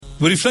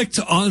We reflect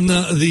on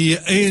the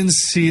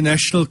ANC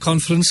National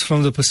Conference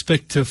from the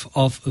perspective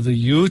of the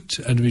youth,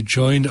 and we're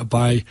joined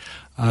by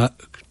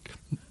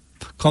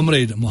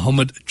Comrade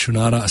Muhammad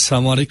Chunara.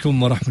 Assalamu alaikum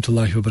wa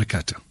rahmatullahi wa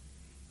barakatuh.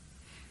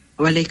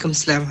 Wa alaikum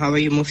salam. How are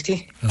you,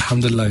 Mufti?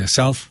 Alhamdulillah.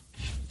 Yourself?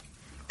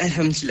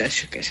 Alhamdulillah,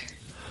 shukr.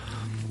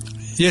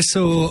 Yes,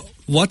 so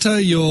what are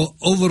your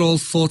overall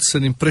thoughts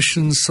and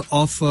impressions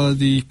of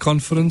the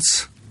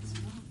conference?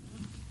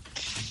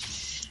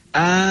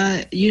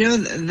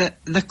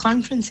 The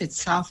conference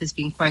itself has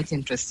been quite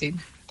interesting.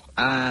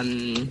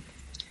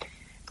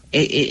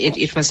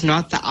 It was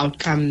not the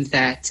outcome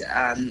that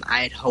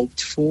I had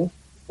hoped for,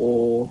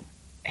 or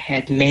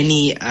had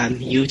many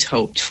youth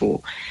hoped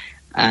for.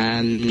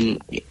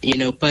 Personally,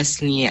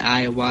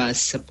 I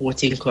was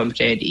supporting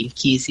Comrade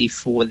Mkhize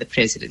for the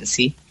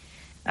presidency.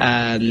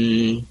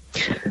 I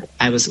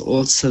was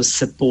also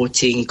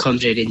supporting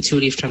Comrade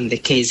Ntuli from the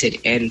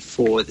KZN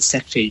for the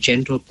Secretary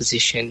General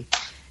position,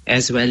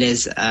 as well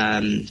as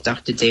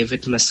Dr.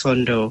 David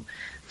Masondo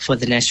for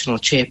the National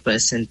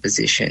Chairperson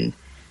position,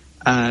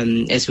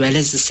 as well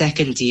as the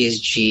second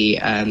DSG,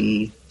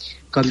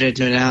 Comrade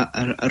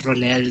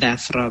Ronelda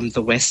from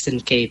the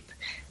Western Cape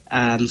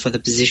for the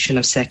position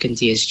of second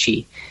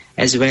DSG,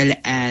 as well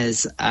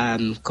as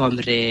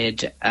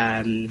Comrade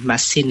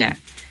Masina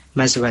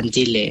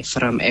Mazwandile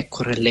from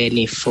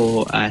Ekurhuleni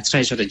for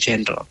Treasurer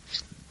General.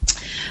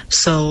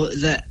 So,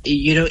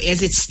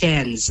 as it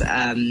stands,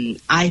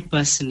 I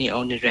personally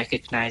only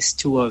recognize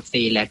two of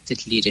the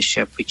elected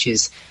leadership, which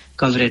is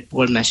Comrade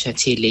Paul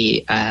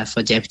Mashatile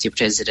for Deputy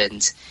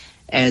President,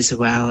 as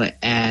well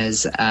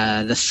as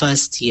the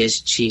first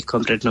DSG,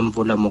 Comrade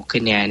Nomvula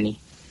Mokenyane.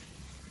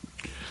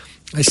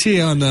 I see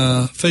on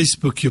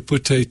Facebook you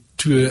put a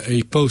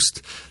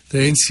post. The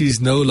ANC is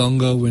no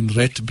longer when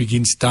red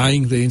begins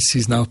dying. The ANC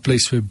is now a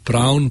place where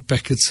brown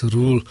packets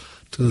rule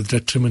to the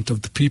detriment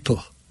of the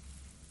people.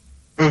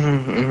 We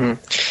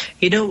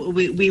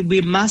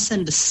must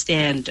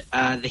understand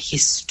the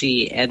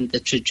history and the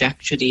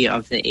trajectory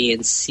of the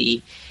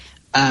ANC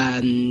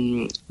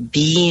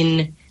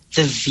being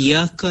the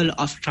vehicle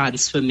of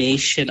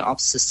transformation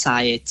of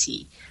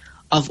society,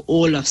 of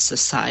all of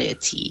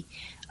society.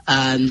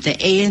 The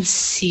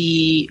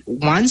ANC,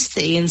 once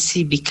the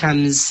ANC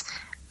becomes,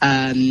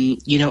 a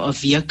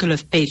vehicle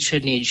of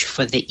patronage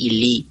for the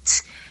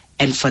elite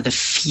and for the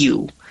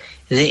few,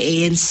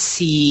 the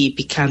ANC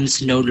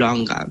becomes no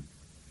longer.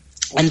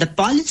 And the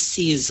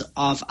policies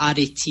of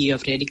RET,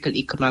 of Radical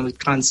Economic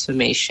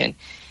Transformation,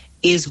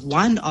 is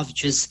one of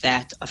just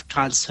that, of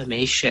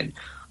transformation,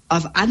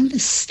 of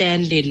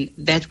understanding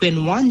that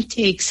when one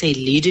takes a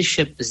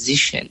leadership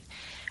position,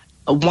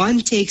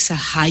 one takes a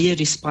higher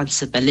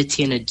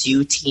responsibility and a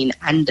duty in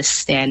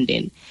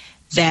understanding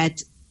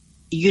that,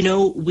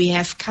 we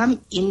have come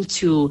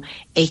into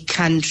a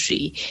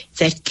country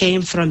that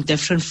came from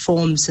different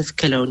forms of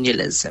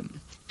colonialism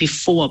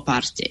before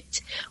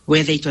apartheid,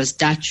 whether it was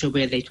Dutch or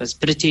whether it was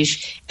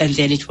British, and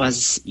then it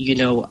was,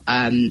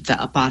 the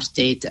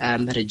apartheid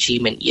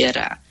regime and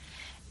era.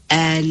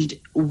 And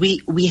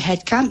we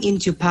had come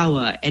into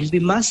power, and we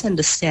must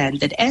understand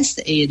that as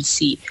the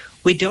ANC,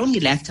 we don't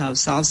elect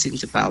ourselves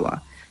into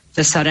power.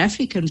 The South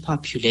African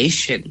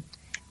population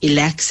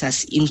elects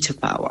us into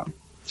power.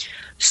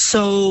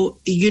 So,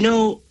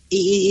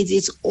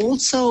 it's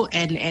also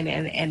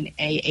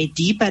a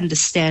deep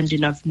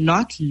understanding of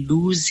not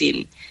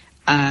losing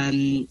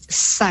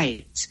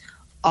sight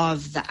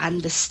of the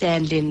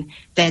understanding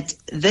that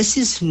this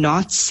is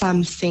not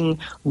something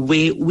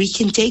where we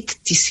can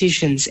take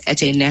decisions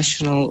at a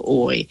national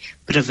or a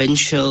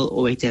provincial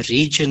or at a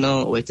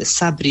regional or at a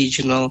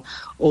sub-regional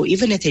or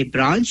even at a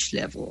branch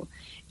level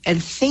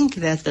and think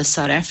that the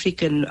South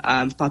African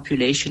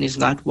population is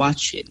not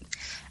watching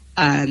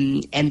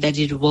and that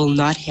it will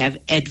not have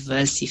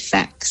adverse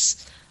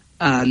effects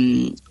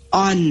on,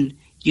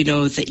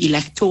 the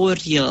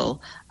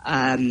electoral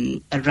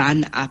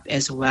run up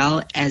as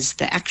well as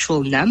the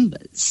actual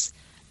numbers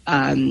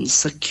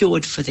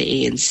secured for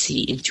the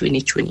ANC in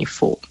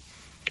 2024.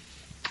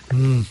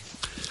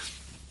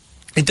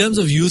 In terms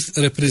of youth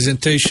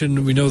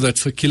representation, we know that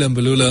Fikile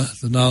Mbalula,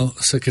 the now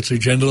Secretary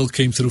General,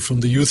 came through from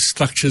the youth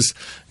structures.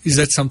 Is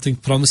that something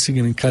promising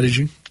and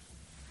encouraging?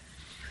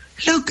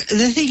 Look,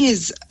 the thing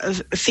is,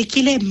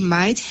 Fikile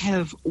might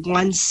have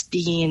once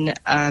been,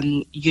 at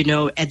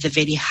the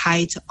very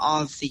height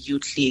of the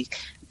Youth League,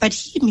 but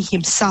he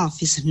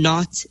himself is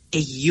not a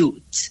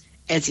youth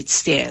as it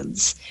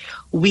stands.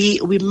 We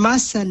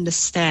must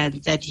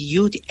understand that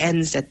youth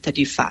ends at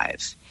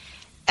 35.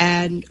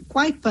 And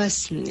quite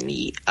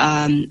personally,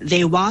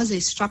 there was a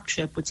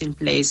structure put in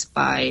place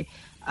by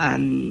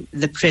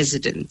the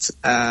President,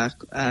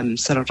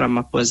 Cyril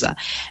Ramaphosa,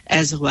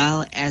 as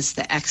well as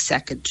the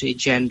ex-Secretary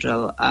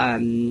General,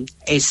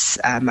 S.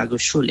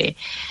 Magashule,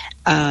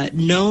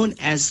 known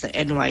as the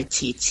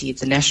NYTT,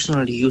 the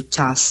National Youth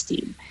Task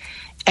Team.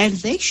 And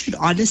they should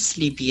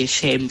honestly be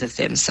ashamed of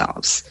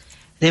themselves.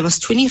 There was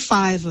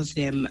 25 of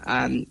them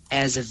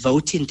as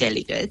voting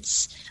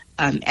delegates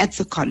at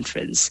the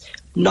conference.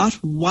 Not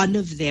one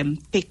of them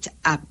picked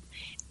up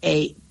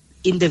a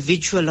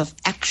individual of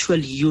actual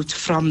youth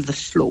from the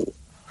floor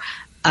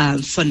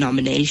for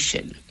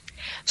nomination.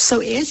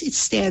 So as it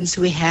stands,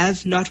 we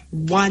have not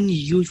one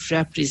youth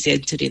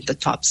represented in the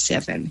top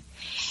 7.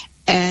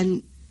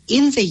 And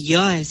in the year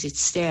as it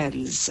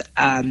stands,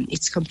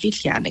 it's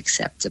completely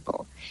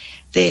unacceptable.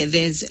 We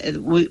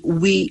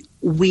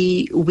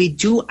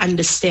do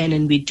understand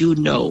and we do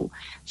know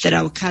that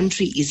our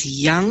country is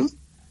young,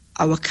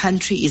 our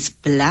country is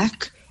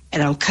black,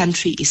 and our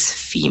country is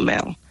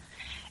female.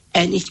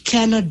 And it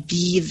cannot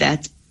be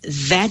that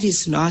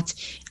is not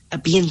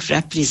being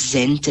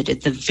represented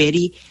at the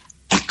very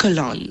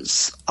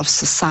echelons of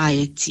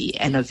society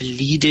and of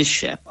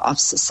leadership of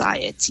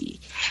society.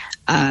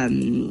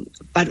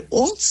 But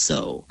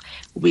also,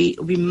 we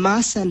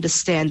must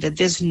understand that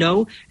there's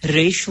no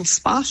racial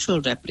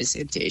spatial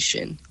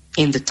representation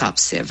in the top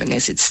 7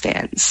 as it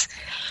stands.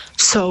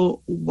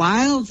 So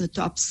while the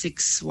top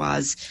 6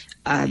 was,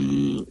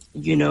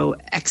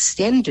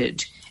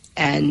 extended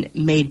and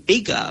made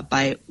bigger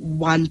by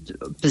one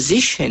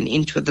position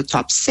into the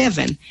top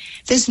 7,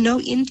 there's no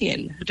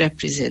Indian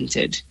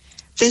represented.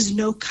 There's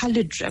no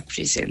colored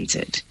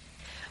represented.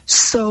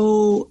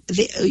 So,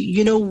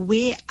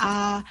 where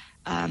are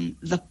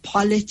the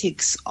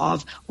politics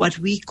of what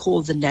we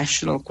call the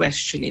national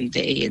question in the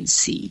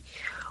ANC,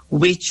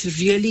 which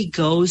really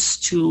goes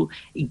to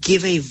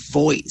give a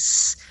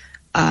voice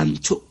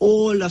to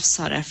all of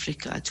South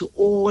Africa, to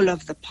all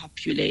of the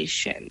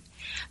population.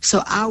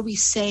 So are we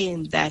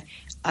saying that,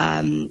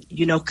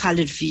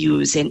 colored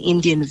views and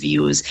Indian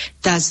views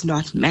does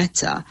not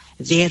matter,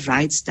 their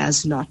rights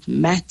does not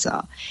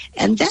matter?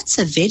 And that's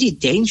a very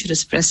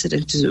dangerous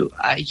precedent to,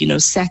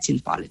 set in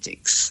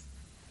politics.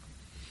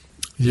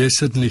 Yes,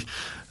 certainly.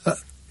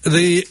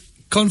 The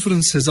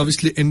conference has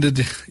obviously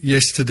ended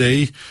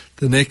yesterday.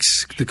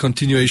 The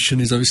continuation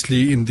is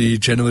obviously in the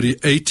January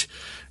 8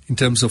 in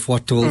terms of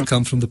what will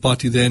come from the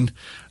party then.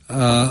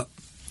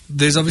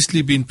 There's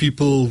obviously been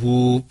people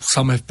who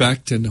some have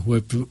backed and who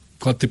have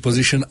got the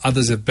position,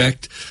 others have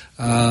backed,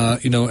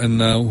 and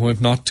who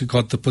have not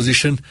got the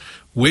position.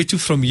 Where to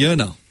from here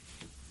now?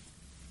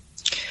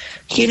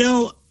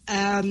 So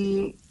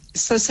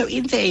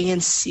in the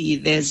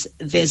ANC, there's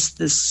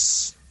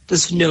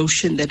this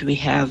notion that we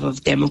have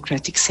of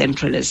democratic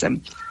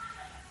centralism.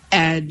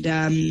 And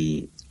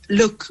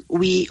look,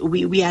 we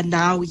are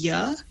now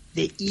here.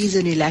 There is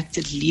an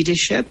elected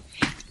leadership.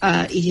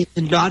 It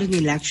is not an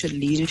election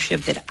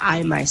leadership that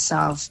I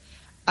myself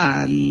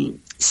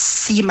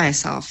see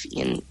myself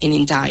in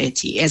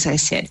entirety. As I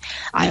said,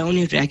 I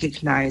only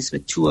recognize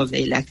with 2 of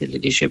the elected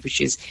leadership,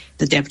 which is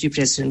the Deputy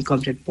President,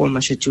 Comrade Paul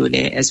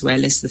Mashatule, as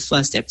well as the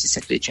First Deputy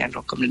Secretary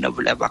General, Comrade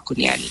Nobula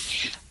Wakunyani.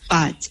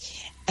 But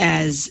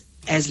as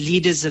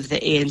leaders of the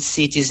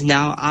ANC, it is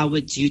now our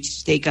duty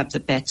to take up the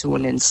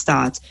baton and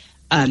start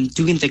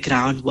doing the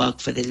groundwork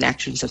for the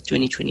elections of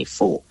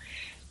 2024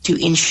 to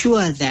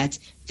ensure that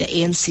the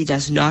ANC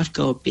does not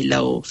go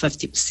below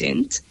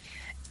 50%,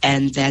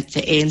 and that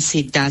the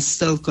ANC does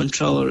still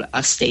control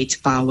a state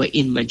power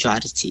in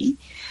majority,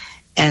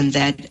 and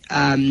that,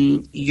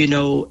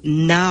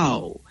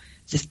 now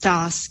the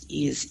task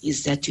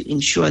is that to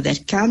ensure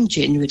that come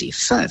January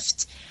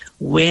 5th,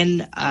 when,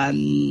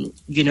 the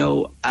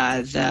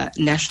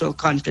National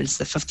Conference,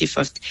 the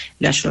 55th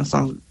National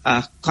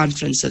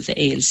Conference of the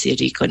ANC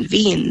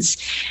reconvenes,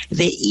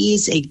 there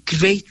is a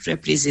great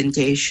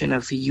representation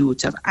of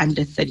youth, of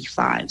under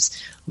 35s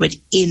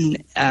within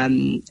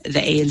the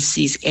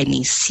ANC's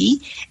NEC,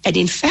 and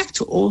in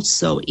fact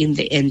also in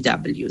the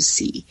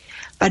NWC.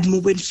 But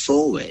moving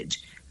forward,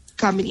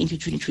 coming into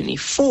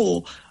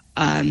 2024,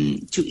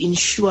 to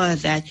ensure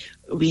that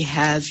we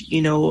have,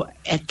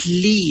 at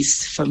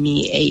least for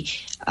me,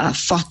 a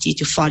 40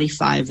 to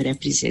 45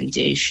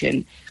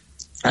 representation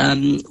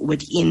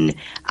within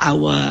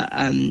our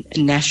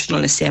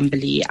National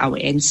Assembly, our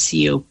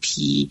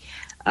NCOP,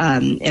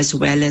 as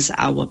well as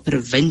our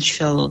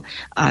provincial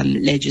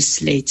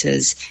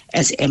legislators,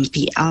 as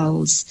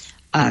MPLs,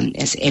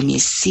 as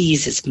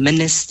MECs, as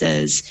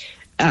ministers.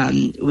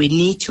 We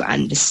need to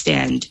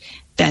understand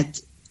that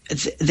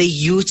the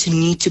youth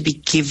need to be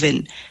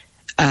given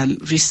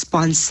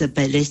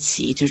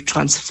responsibility to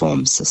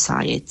transform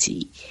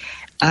society.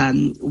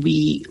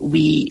 We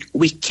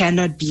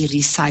cannot be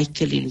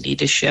recycling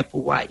leadership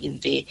who are in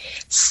their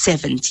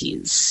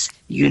 70s,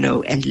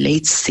 and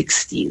late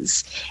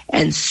 60s,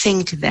 and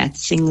think that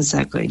things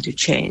are going to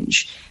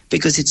change,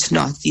 because it's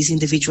not. These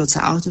individuals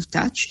are out of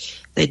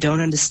touch. They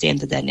don't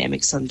understand the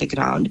dynamics on the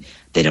ground.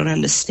 They don't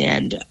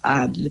understand,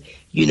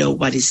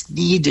 what is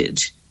needed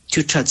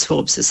to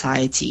transform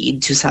society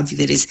into something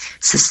that is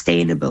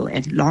sustainable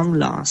and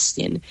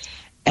long-lasting.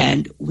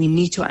 And we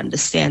need to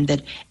understand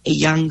that a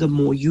younger,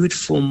 more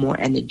youthful, more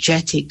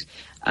energetic,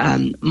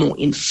 more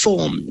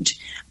informed,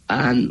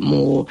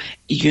 more,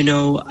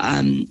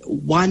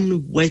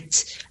 one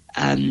with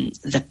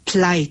the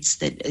plights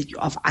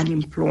of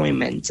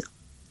unemployment,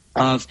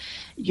 of,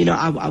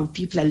 our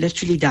people are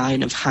literally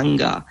dying of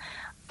hunger.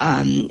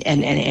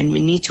 And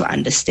we need to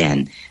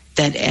understand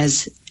that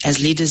as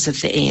leaders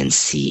of the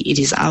ANC, it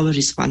is our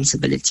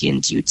responsibility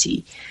and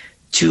duty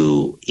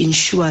to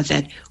ensure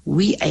that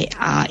we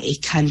are a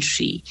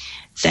country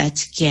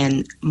that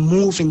can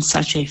move in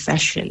such a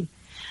fashion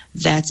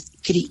that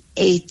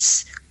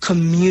creates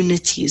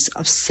communities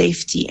of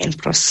safety and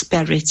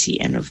prosperity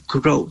and of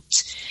growth.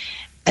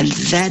 And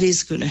that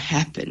is going to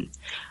happen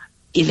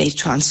in a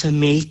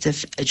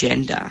transformative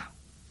agenda.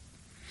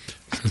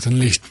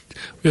 Certainly.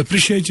 We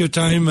appreciate your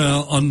time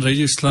on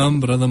Radio Islam,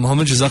 Brother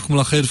Muhammad.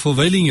 Jazakumullah khair for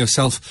availing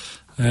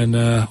yourself, and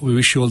we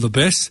wish you all the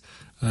best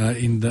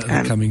in the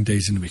coming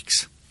days and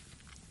weeks.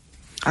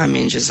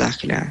 Ameen.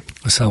 Jazakallah.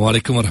 Assalamu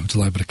alaikum wa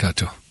rahmatullahi wa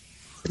barakatuh.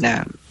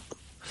 Naam.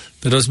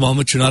 That was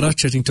Muhammad Chunara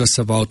chatting to us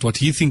about what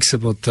he thinks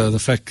about the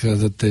fact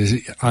that there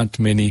aren't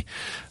many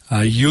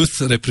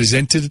youth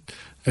represented,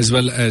 as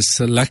well as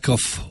a lack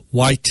of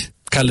white,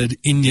 colored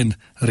Indian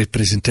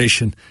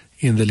representation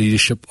in the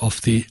leadership of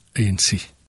the ANC.